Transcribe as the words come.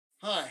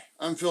Hi,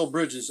 I'm Phil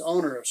Bridges,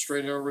 owner of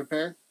Straight Arrow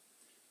Repair.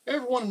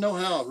 Ever want to know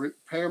how a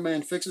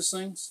repairman fixes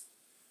things?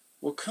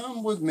 Well,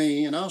 come with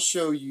me and I'll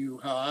show you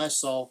how I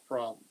solve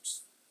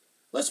problems.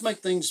 Let's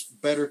make things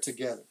better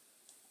together.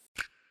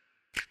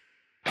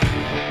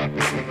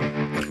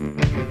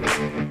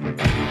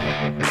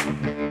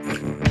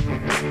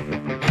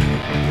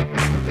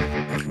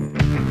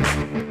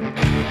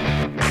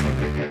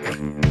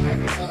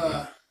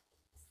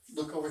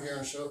 Look over here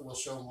and we'll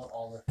show them what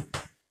all the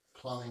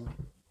plumbing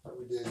that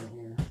we did in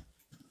here.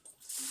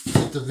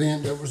 Get the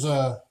vent.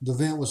 The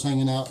vent was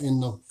hanging out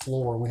in the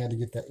floor. We had to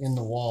get that in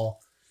the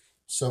wall.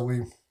 So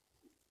we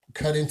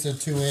cut into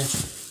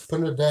 2-inch,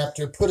 put an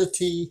adapter, put a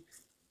T,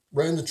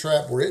 ran the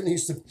trap where it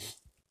needs to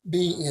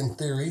be in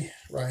theory,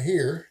 right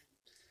here.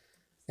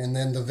 And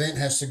then the vent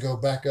has to go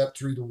back up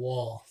through the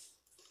wall.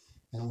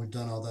 And we've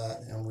done all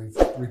that, and we've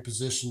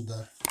repositioned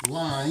the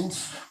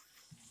lines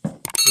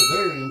so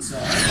they're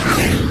inside.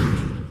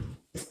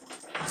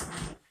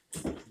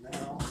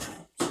 Now,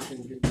 so we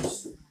can get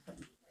this.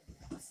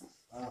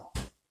 Wow.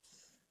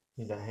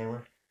 Need that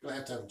hammer? Do I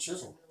have to have a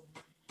chisel?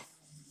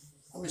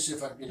 Let me see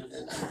if I can get it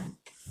in there.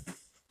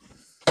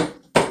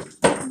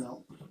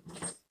 No.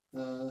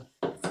 I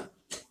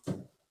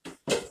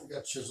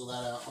got to chisel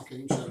that out. Okay,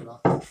 you can shut it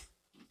off.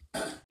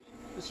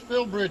 It's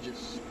Phil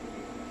Bridges.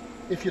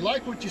 If you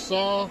like what you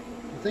saw,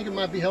 you think it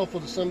might be helpful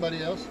to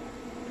somebody else,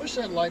 push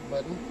that like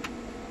button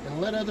and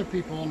let other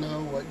people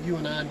know what you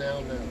and I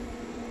now know.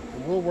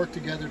 And we'll work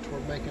together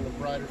toward making a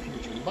brighter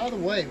future. And by the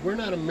way, we're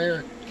not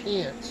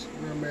Americans,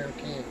 we're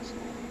Americans.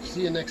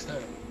 See you next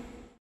time.